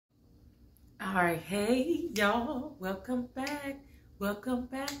All right, hey y'all, welcome back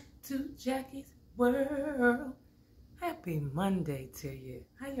to Jackie's World. Happy Monday to you.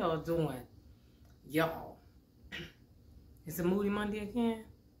 How y'all doing? Y'all, it's a moody Monday again.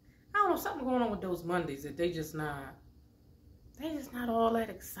 I don't know, something going on with those Mondays that they just not all that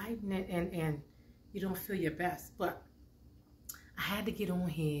exciting and you don't feel your best. But I had to get on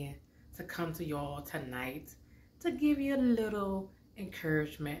here to come to y'all tonight to give you a little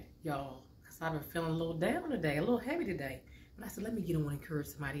encouragement, y'all. I've been feeling a little down today, a little heavy today. And I said, let me get on and encourage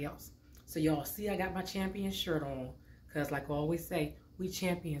somebody else. So y'all see I got my champion shirt on. Because like I always say, we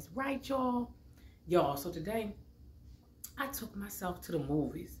champions, right y'all? Y'all, so today, I took myself to the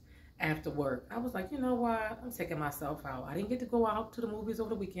movies after work. I was like, you know what? I'm taking myself out. I didn't get to go out to the movies over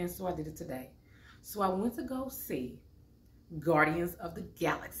the weekend, so I did it today. So I went to go see Guardians of the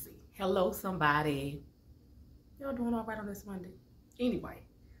Galaxy. Hello, somebody. Y'all doing all right on this Monday? Anyway,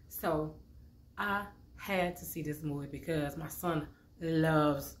 so I had to see this movie because my son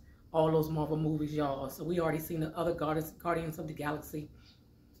loves all those Marvel movies, y'all. So we already seen the other Guardians of the Galaxy.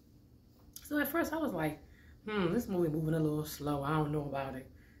 So at first I was like, this movie moving a little slow. I don't know about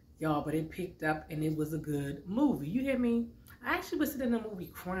it. Y'all, but it picked up and it was a good movie. You hear me? I actually was sitting in the movie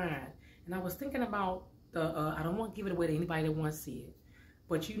crying. And I was thinking about the, I don't want to give it away to anybody that wants to see it.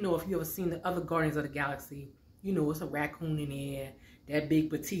 But you know, if you ever seen the other Guardians of the Galaxy, you know, it's a raccoon in there. That big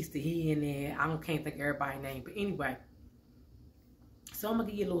Batista, he in there. Can't think of everybody's name. But anyway, so I'm going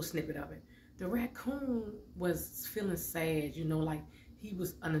to give you a little snippet of it. The raccoon was feeling sad, you know, like he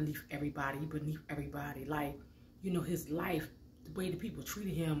was underneath everybody, beneath everybody. Like, you know, his life, the way the people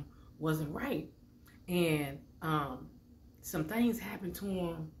treated him wasn't right. And some things happened to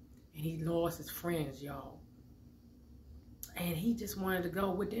him and he lost his friends, y'all. And he just wanted to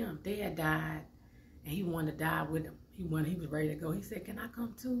go with them. They had died and he wanted to die with them. He was ready to go. He said, can I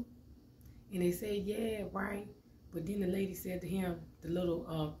come too? And they said, yeah, right. But then the lady said to him, the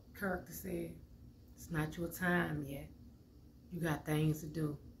little character said, it's not your time yet. You got things to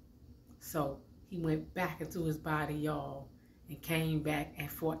do. So he went back into his body, y'all, and came back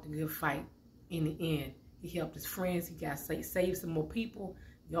and fought the good fight in the end. He helped his friends. He got saved some more people.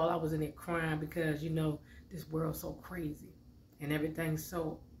 Y'all, I was in there crying because, you know, this world's so crazy. And everything's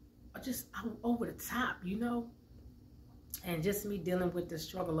so, I'm over the top, you know. And just me dealing with the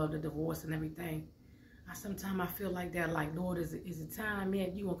struggle of the divorce and everything. Sometimes I feel like that, like, Lord, is it time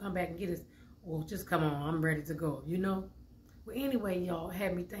yet? You gonna come back and get us? Or just come on, I'm ready to go, you know? Well, anyway, y'all,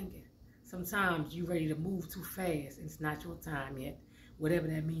 had me thinking. Sometimes you ready to move too fast and it's not your time yet. Whatever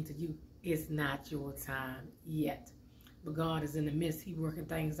that means to you, it's not your time yet. But God is in the midst. He working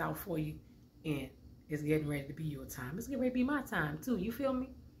things out for you. And it's getting ready to be your time. It's getting ready to be my time, too. You feel me?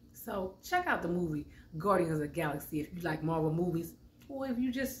 So check out the movie Guardians of the Galaxy if you like Marvel movies or if you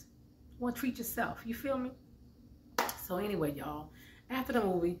just want to treat yourself. You feel me? So anyway, y'all, after the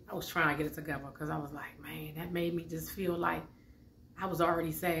movie, I was trying to get it together because I was like, man, that made me just feel like I was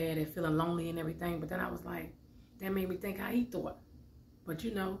already sad and feeling lonely and everything. But then I was like, that made me think how he thought. But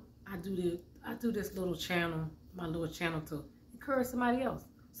you know, I do this little channel, my little channel to encourage somebody else.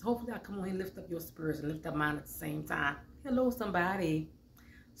 So hopefully I come on here and lift up your spirits and lift up mine at the same time. Hello, somebody.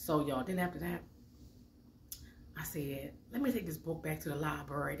 So y'all, then after that, I said, let me take this book back to the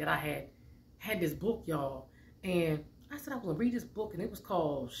library that I had this book, y'all. And I said I was going to read this book, and it was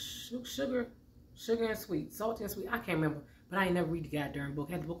called Sugar and Sweet, Salty and Sweet. I can't remember, but I ain't never read the goddamn book.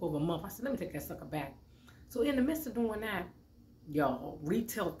 I had the book over a month. I said, let me take that sucker back. So in the midst of doing that, y'all,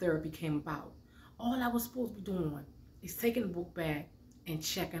 retail therapy came about. All I was supposed to be doing is taking the book back and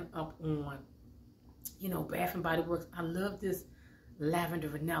checking up on, you know, Bath and Body Works. I love this lavender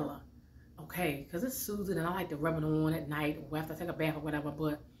vanilla, okay, because it's soothing and I like to rub it on at night or after I take a bath or whatever.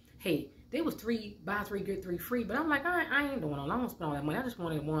 But hey, they was buy 3 get 3 free, but I'm like, I ain't doing all that. I don't spend all that money. I just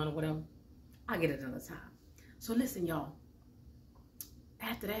wanted one or whatever. I get it another time. So listen, y'all,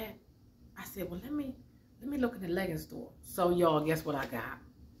 after that I said, well, let me look in the leggings store. So y'all, guess what I got?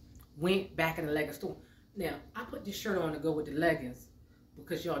 Went back in the leggings store. Now I put this shirt on to go with the leggings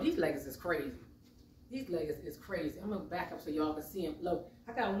because y'all, these leggings is crazy. These leggings is crazy. I'm going to back up so y'all can see them. Look,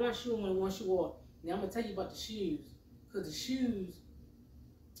 I got one shoe on and one shoe off. Now, I'm going to tell you about the shoes. Because the shoes,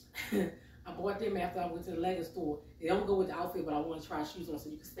 I bought them after I went to the leggings store. They don't go with the outfit, but I want to try shoes on so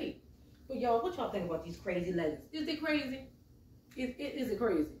you can see. But y'all, what y'all think about these crazy leggings? Is it crazy? Is it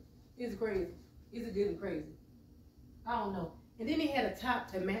crazy? Is it crazy? Is it getting crazy? I don't know. And then they had a top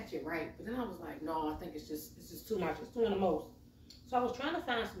to match it, right? But then I was like, no, I think it's just too much. It's too in the most. So I was trying to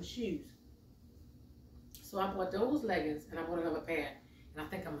find some shoes. So I bought those leggings and I bought another pair. And I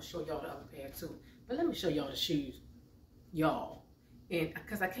think I'm going to show y'all the other pair too. But let me show y'all the shoes. Y'all, And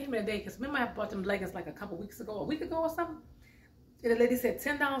because I came in that day, because remember I bought them leggings like a week ago or something? And the lady said,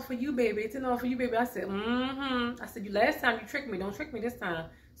 $10 for you, baby. $10 for you, baby. I said, I said, you last time you tricked me. Don't trick me this time.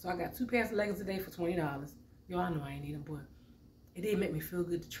 So I got 2 pairs of leggings today for $20. Y'all know I ain't need them, but it did make me feel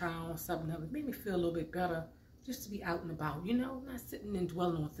good to try on something of it. It made me feel a little bit better just to be out and about, you know, not sitting and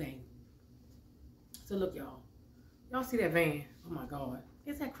dwelling on things. So look, y'all. Y'all see that van? Oh, my God.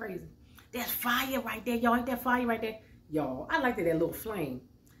 Isn't that crazy? That's fire right there, y'all. Ain't that fire right there? Y'all, I liked that little flame.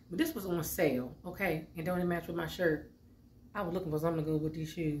 But this was on sale, okay? And don't it match with my shirt? I was looking for something to go with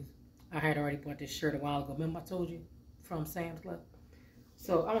these shoes. I had already bought this shirt a while ago. Remember I told you? From Sam's Club.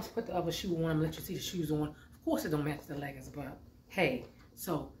 So I'm going to put the other shoe on. I'm going to let you see the shoes on. Of course it don't match the leggings, but hey.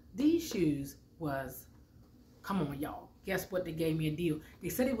 So these shoes was, come on, y'all. Guess what? They gave me a deal. They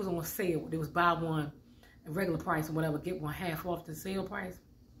said it was on sale. It was buy one at regular price or whatever. Get one half off the sale price.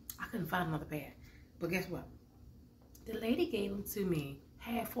 I couldn't find another pair. But guess what? The lady gave them to me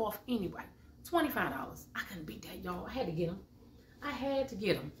half off anyway. $25. I couldn't beat that, y'all. I had to get them. I had to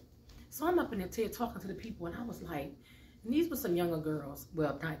get them. So I'm up in there talking to the people, and I was like, and these were some younger girls.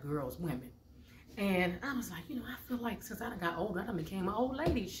 Well, not girls, women. And I was like, you know, I feel like since I done got older, I done became an old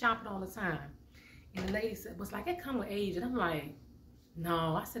lady shopping all the time. And the lady said, was like, it come with age. And I'm like,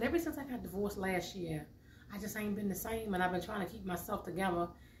 no. I said, ever since I got divorced last year, I just ain't been the same. And I've been trying to keep myself together,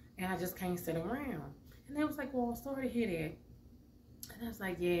 and I just can't sit around. And they was like, well, sorry to hear that. And I was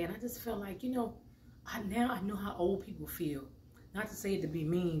like, yeah, and I just felt like, you know, now I know how old people feel. Not to say it to be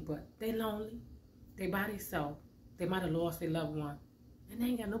mean, but they lonely. They by themselves. They might have lost their loved one. And they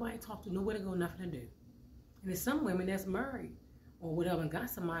ain't got nobody to talk to, nowhere to go, nothing to do. And there's some women that's married or whatever and got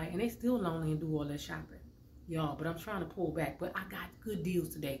somebody, and they still lonely and do all that shopping. Y'all, but I'm trying to pull back. But I got good deals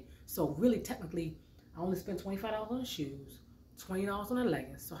today. So really, technically, I only spent $25 on the shoes, $20 on the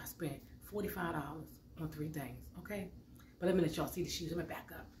leggings. So I spent $45 on 3 things, okay? But let me let y'all see the shoes. Let me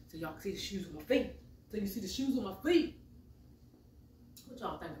back up so y'all can see the shoes on my feet. So you see the shoes on my feet. What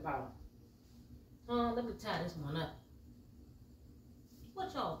y'all think about them? Let me tie this one up.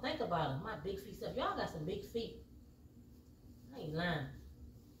 What y'all think about them? My big feet stuff. Y'all got some big feet. I ain't lying.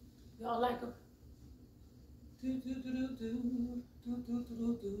 Y'all like them?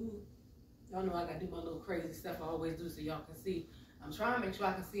 Y'all know I gotta do my little crazy stuff I always do so y'all can see. I'm trying to make sure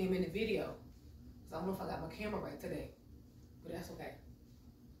I can see them in the video. So I don't know if I got my camera right today. But that's okay.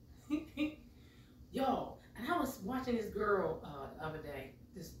 Y'all, and I was watching this girl the other day,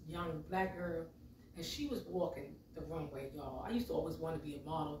 this young black girl, and she was walking the runway, y'all. I used to always want to be a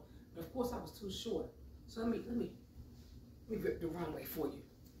model, but of course I was too short. So let me rip the runway for you.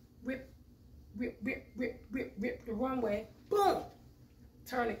 Rip the runway. Boom!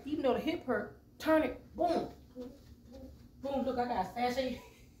 Turn it. Even though the hip hurt, turn it. Boom. Boom. Look, I got a sashay.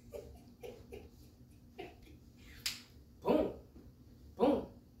 Boom. Boom.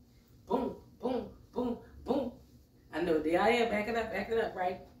 Boom. Boom. Boom. Boom. I know. There I am. Back it up,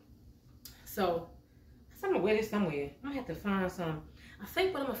 right? So, I'm going to wear this somewhere. I'm going to have to find some. I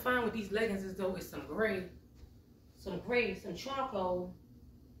think what I'm going to find with these leggings is, though, is some gray, some charcoal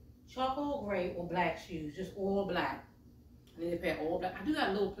gray or black shoes. Just all black. I need a pair of all black. I do got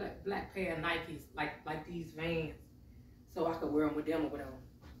a little black pair of Nikes, like these Vans. So I could wear them with them or whatever.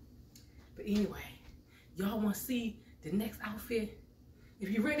 But anyway, y'all want to see the next outfit? If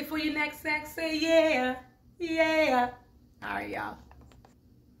you're ready for your next sex, say yeah. Yeah. All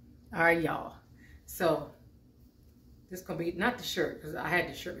right, y'all. So, this is going to be, not the shirt, because I had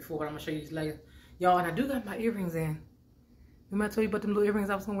the shirt before, but I'm going to show you these leggings. Y'all, and I do got my earrings in. Remember I told you about them little earrings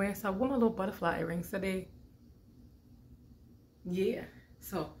I was going to wear? So I wore my little butterfly earrings today. Yeah.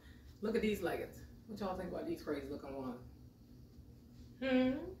 So, look at these leggings. What y'all think about these crazy looking ones?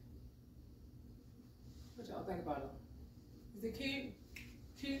 What y'all think about them? Is it cute?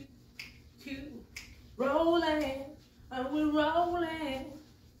 Cute. Rolling. We're rolling.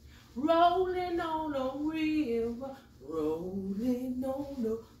 Rolling on the river. Rolling on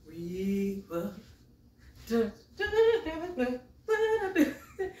the river.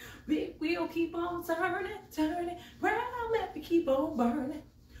 Big wheel keep on turning. Round let me keep on burning.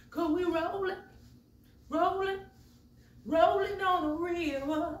 Cause we rolling on the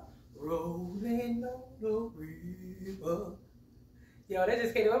river. Rolling on the river. Yo, that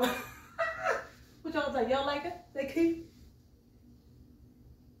just came up. What y'all think? Y'all like it? They cute?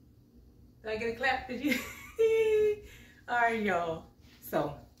 Did I get a clap? Did you? Alright, y'all.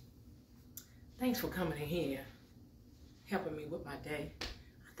 So, thanks for coming in here, helping me with my day. I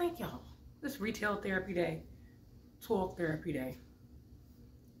thank y'all. This retail therapy day, talk therapy day,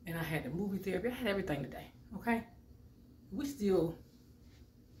 and I had the movie therapy. I had everything today, okay? We still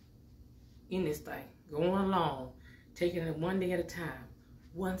in this thing, going along, taking it one day at a time.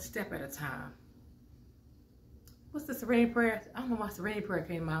 one step at a time. What's the serenity prayer? I don't know why serenity prayer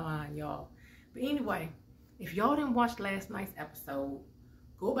came to my mind, y'all. But anyway, if y'all didn't watch last night's episode,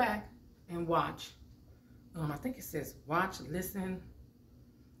 go back and watch. I think it says watch, listen,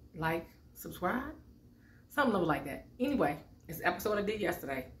 like, subscribe. Something level like that. Anyway, it's the episode I did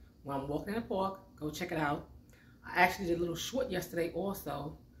yesterday when I'm walking in the park. Go check it out. I actually did a little short yesterday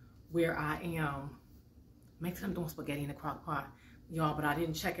also where I am making I'm doing spaghetti in the crock pot, y'all, but I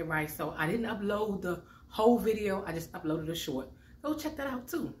didn't check it right, so I didn't upload the whole video. I just uploaded a short. Go check that out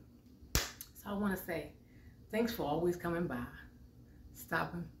too. So I want to say thanks for always coming by,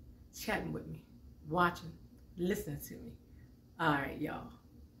 stopping, chatting with me, watching, listening to me. All right, y'all.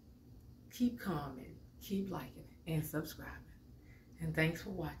 Keep commenting, keep liking, and subscribing. And thanks for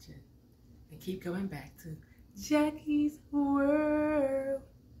watching. And keep coming back to Jackie's World.